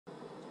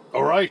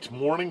All right,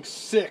 morning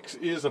 6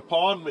 is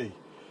upon me.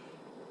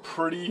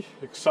 Pretty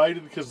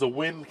excited because the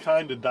wind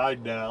kind of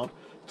died down.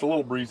 It's a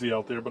little breezy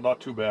out there, but not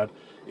too bad.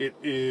 It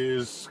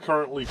is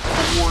currently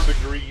 4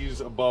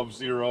 degrees above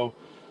zero,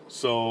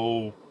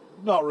 so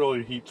not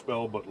really a heat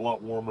spell, but a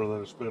lot warmer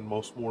than it's been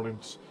most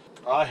mornings.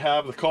 I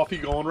have the coffee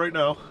going right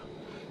now,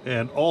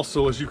 and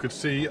also, as you can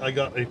see, I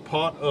got a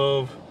pot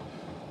of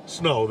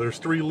snow. There's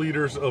 3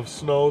 liters of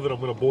snow that I'm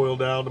going to boil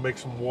down to make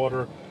some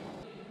water.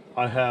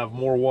 I have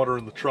more water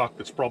in the truck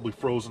that's probably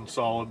frozen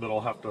solid that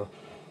I'll have to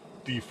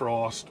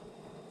defrost.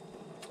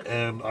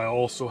 And I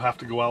also have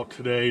to go out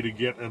today to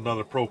get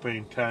another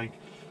propane tank.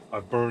 I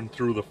burned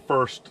through the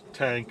first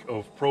tank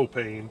of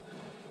propane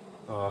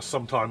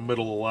sometime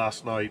middle of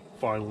last night.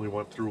 Finally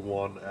went through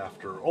one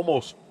after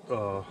almost,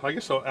 I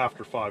guess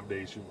after 5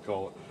 days you can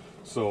call it.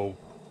 So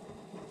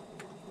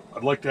I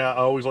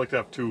always like to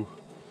have 2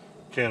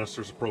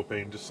 canisters of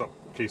propane just in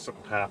case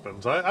something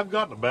happens. I've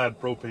gotten a bad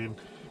propane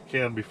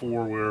can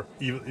before where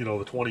even, you know,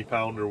 the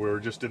 20-pounder where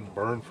it just didn't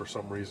burn for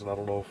some reason. I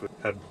don't know if it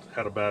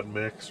had a bad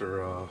mix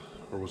or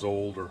was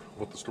old or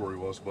what the story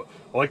was, but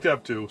I like to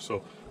have 2.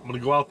 So I'm gonna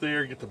go out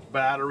there, get the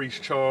batteries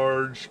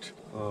charged,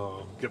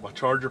 get my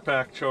charger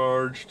pack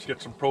charged,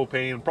 get some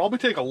propane, probably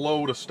take a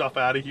load of stuff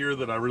out of here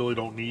that I really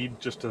don't need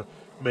just to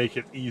make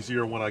it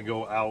easier when I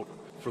go out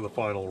for the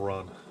final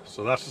run.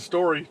 So that's the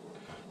story.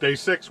 Day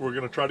 6, we're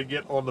gonna try to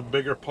get on the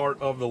bigger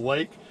part of the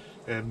lake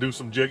and do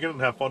some jigging and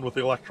have fun with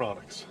the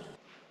electronics.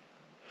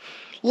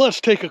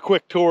 Let's take a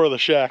quick tour of the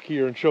shack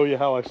here and show you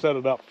how I set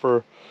it up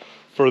for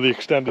the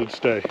extended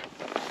stay.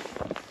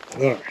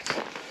 All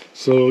right,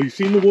 so you've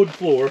seen the wood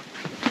floor.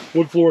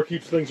 Wood floor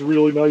keeps things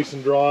really nice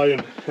and dry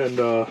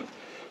and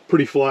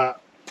pretty flat,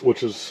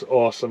 which is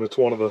awesome. It's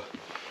one of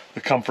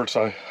the comforts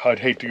I'd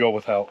hate to go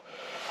without.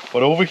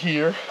 But over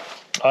here,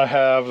 I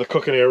have the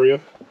cooking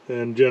area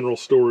and general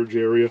storage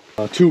area.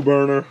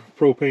 2-burner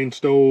propane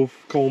stove,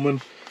 Coleman.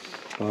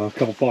 A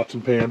couple pots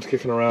and pans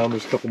kicking around.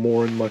 There's a couple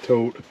more in my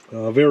tote.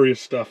 Various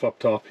stuff up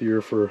top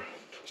here for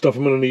stuff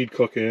I'm going to need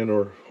cooking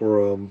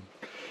or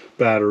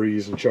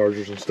batteries and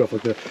chargers and stuff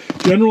like that.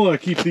 Generally, I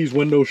keep these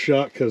windows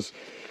shut because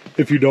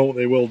if you don't,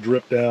 they will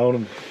drip down,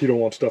 and you don't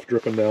want stuff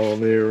dripping down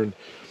on there. And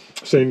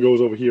same goes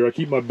over here. I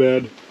keep my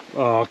bed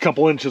a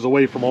couple inches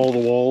away from all the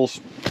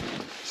walls,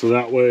 so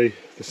that way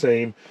the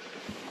same.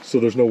 So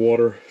there's no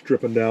water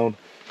dripping down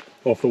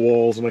off the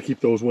walls, and I keep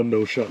those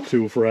windows shut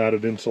too for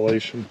added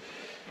insulation.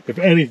 If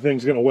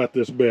anything's going to wet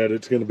this bed,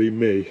 it's going to be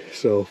me.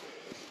 So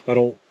I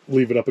don't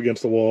leave it up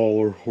against the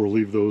wall or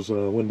leave those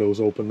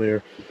windows open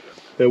there.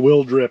 It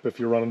will drip if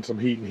you're running some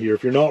heat in here.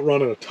 If you're not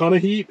running a ton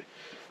of heat,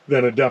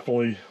 then it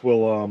definitely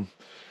will,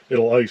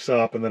 it'll ice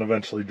up and then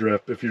eventually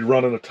drip. If you're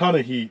running a ton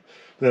of heat,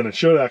 then it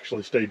should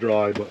actually stay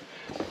dry, but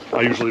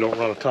I usually don't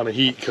run a ton of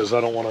heat because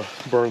I don't want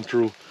to burn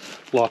through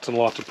lots and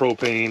lots of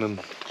propane,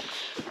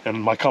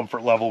 and my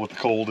comfort level with the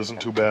cold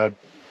isn't too bad.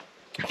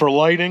 For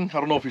lighting, I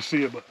don't know if you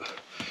see it, but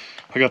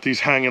I got these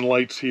hanging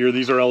lights here.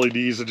 These are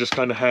LEDs that just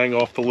kind of hang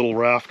off the little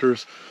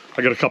rafters.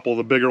 I got a couple of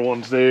the bigger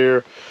ones there,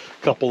 a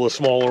couple of the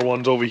smaller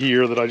ones over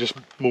here that I just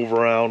move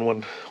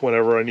around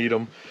whenever I need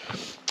them.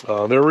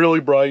 They're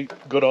really bright,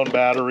 good on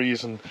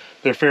batteries, and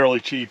they're fairly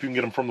cheap. You can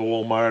get them from the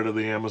Walmart or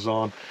the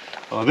Amazon.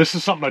 This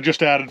is something I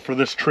just added for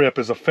this trip,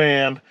 is a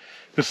fan.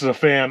 This is a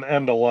fan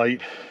and a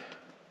light,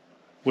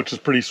 which is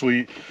pretty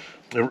sweet.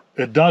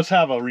 It does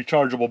have a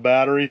rechargeable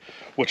battery,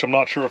 which I'm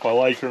not sure if I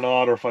like or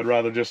not, or if I'd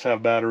rather just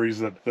have batteries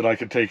that I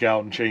could take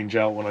out and change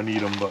out when I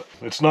need them. But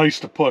it's nice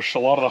to push. A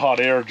lot of the hot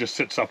air just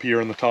sits up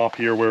here in the top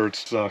here where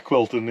it's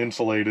quilted and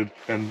insulated,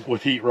 and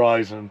with heat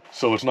rising,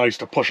 so it's nice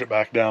to push it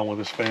back down with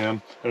this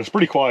fan. And it's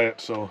pretty quiet,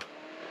 so.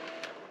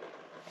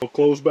 A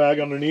clothes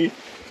bag underneath.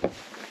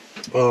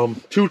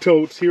 2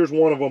 totes. Here's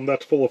one of them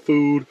that's full of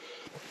food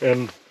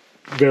and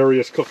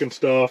various cooking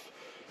stuff,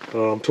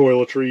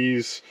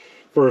 toiletries,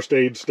 first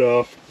aid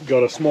stuff.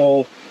 Got a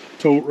small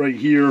tote right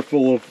here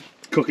full of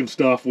cooking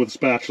stuff with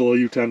spatula,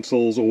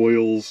 utensils,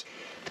 oils,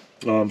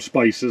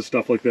 spices,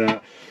 stuff like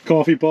that.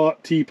 Coffee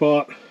pot,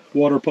 teapot,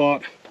 water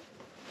pot,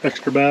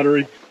 extra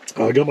battery.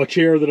 I got my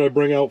chair that I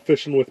bring out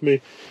fishing with me.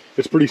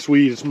 It's pretty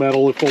sweet. It's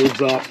metal. It folds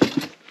up.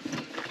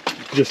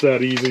 Just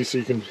that easy, so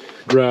you can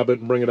grab it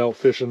and bring it out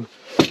fishing.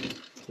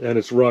 And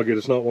it's rugged.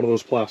 It's not one of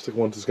those plastic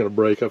ones that's going to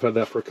break. I've had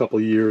that for a couple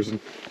of years, and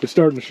it's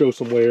starting to show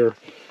some wear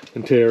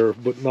and tear,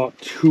 but not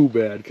too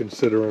bad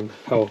considering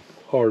how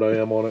hard I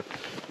am on it.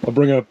 I'll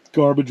bring a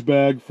garbage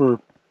bag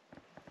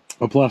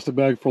a plastic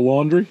bag for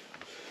laundry,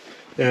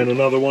 and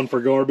another one for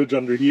garbage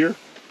under here.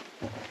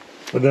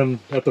 And then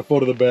at the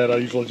foot of the bed, I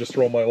usually just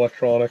throw my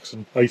electronics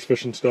and ice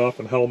fishing stuff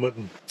and helmet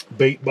and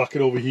bait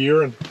bucket over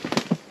here, and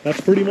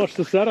that's pretty much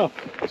the setup.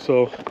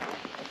 So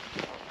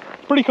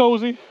pretty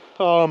cozy.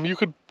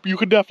 You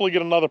could definitely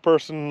get another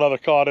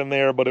cot in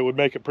there, but it would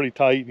make it pretty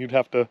tight, and you'd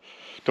have to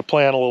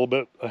plan a little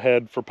bit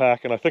ahead for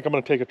packing. I think I'm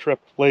going to take a trip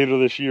later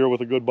this year with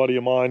a good buddy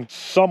of mine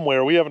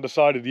somewhere. We haven't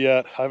decided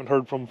yet. I haven't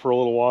heard from him for a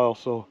little while,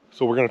 so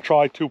we're going to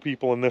try 2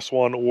 people in this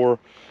one, or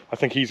I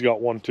think he's got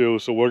one too.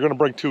 So we're going to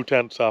bring 2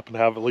 tents up and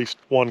have at least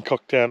 1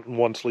 cook tent and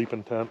 1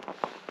 sleeping tent.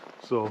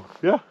 So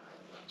yeah,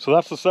 So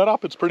that's the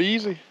setup. It's pretty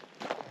easy,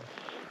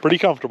 pretty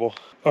comfortable.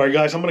 All right,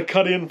 guys, I'm going to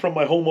cut in from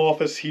my home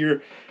office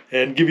here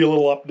and give you a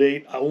little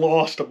update. I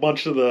lost a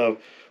bunch of the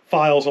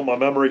files on my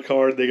memory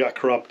card. They got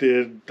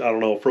corrupted. I don't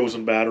know,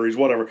 frozen batteries,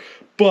 whatever.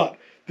 But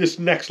this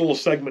next little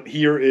segment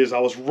here is I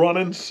was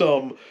running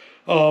some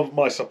of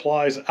my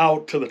supplies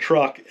out to the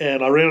truck,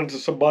 and I ran into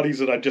some buddies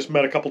that I just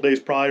met a couple days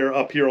prior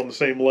up here on the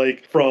same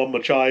lake from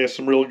Machias,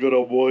 some real good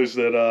old boys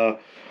that are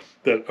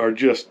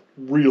just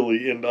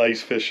really into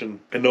ice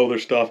fishing and know their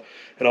stuff.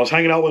 And I was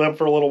hanging out with them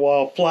for a little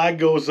while. Flag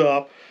goes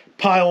up,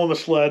 pile on the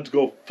sleds,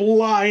 go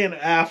flying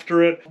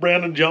after it.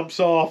 Brandon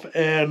jumps off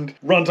and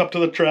runs up to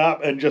the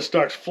trap and just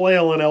starts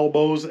flailing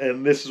elbows,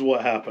 and this is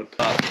what happened.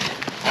 Oh,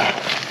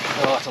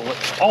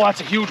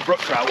 that's a huge brook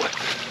trout.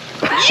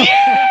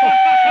 Yeah!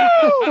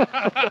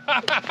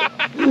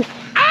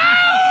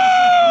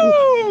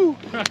 Ow!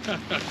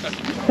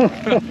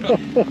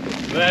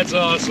 That's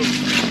awesome.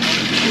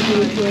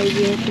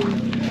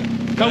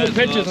 Couple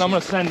pictures and I'm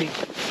gonna send you.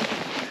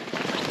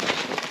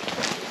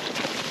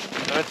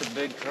 That's a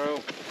big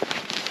trout.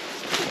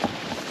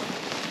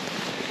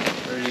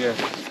 Right here.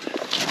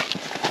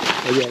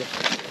 I got it.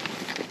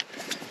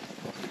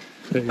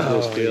 There's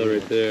no scale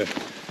right there.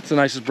 It's the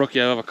nicest brook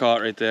you ever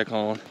caught right there,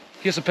 Colin. You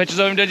get some pictures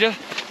of him, did you?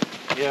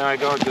 Yeah, I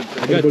got a good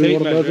picture. Anybody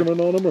want a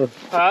measurement on him, or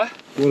Huh?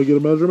 you want to get a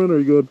measurement, or are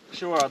you good?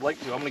 Sure, I'd like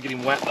to. I'm gonna get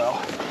him wet though.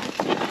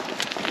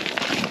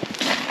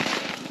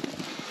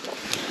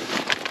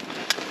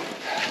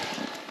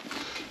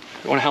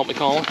 You wanna help me,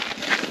 Colin?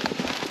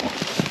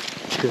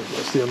 Here,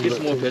 that's the end Get of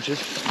some that more too.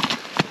 pictures.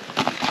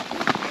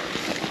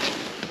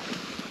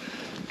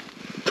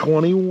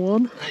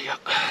 21. There you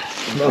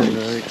Nice. go.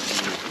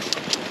 Nice.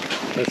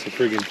 That's a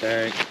friggin'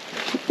 tank.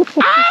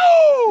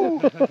 Ow!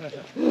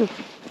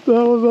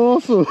 That was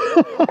awesome.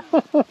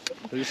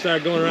 When you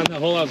started going around that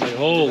hole, I was like,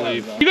 holy.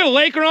 You got a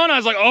laker on? I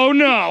was like, oh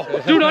no.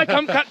 Dude, I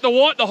come cut the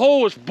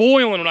hole was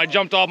boiling when I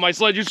jumped off my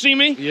sled. You see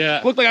me? Yeah.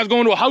 Looked like I was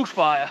going to a house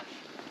fire.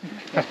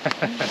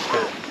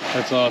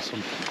 That's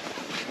awesome.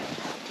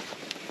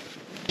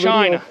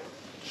 China.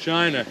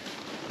 Shiner.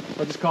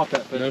 I just caught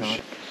that fish.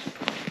 No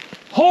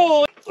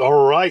Holy!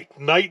 All right,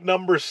 night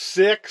number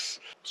 6.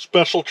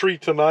 Special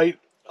treat tonight.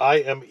 I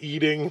am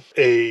eating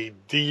a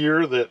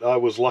deer that I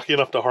was lucky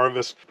enough to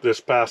harvest this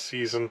past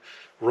season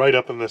right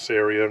up in this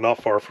area,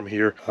 not far from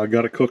here. I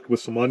got it cooked with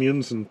some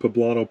onions and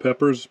poblano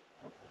peppers,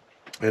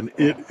 and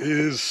it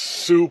is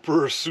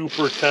super,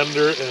 super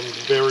tender and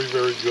very,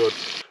 very good.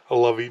 I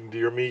love eating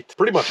deer meat.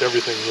 Pretty much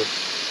everything that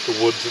the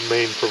woods in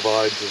Maine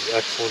provides is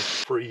excellent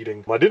for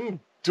eating. I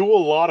didn't do a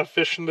lot of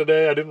fishing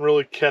today. I didn't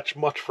really catch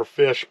much for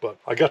fish, but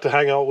I got to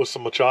hang out with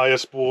some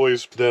Machias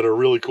boys that are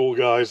really cool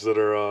guys that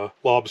are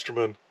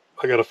lobstermen.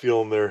 I got a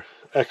feeling they're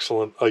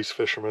excellent ice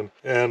fishermen,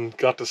 and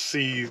got to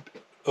see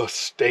a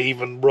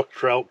Staven brook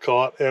trout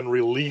caught and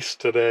released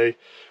today,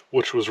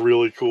 which was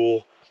really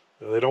cool.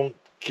 They don't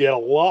get a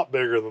lot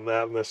bigger than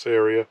that in this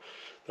area.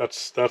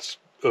 That's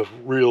a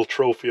real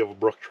trophy of a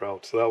brook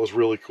trout, so that was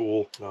really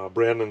cool.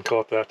 Brandon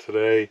caught that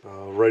today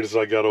right as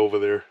I got over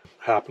there.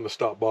 Happened to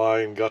stop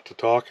by and got to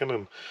talking,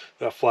 and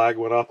that flag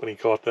went up and he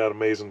caught that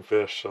amazing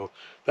fish, so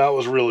that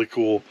was really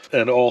cool.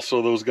 And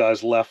also those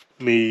guys left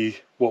me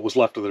what was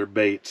left of their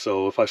bait,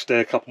 so if I stay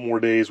a couple more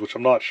days, which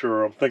I'm not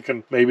sure, I'm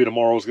thinking maybe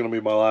tomorrow is going to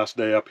be my last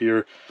day up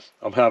here.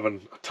 I'm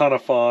having a ton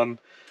of fun.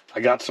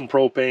 I got some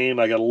propane.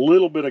 I got a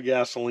little bit of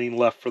gasoline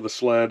left for the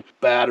sled.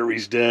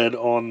 Battery's dead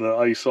on the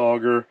ice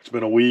auger. It's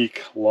been a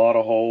week, a lot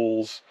of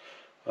holes.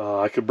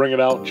 I could bring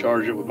it out and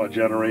charge it with my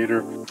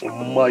generator.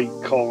 I might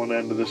call an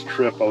end to this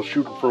trip. I was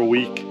shooting for a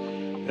week,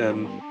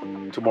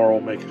 and tomorrow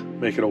will make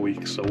it a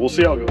week. So we'll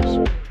see how it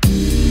goes.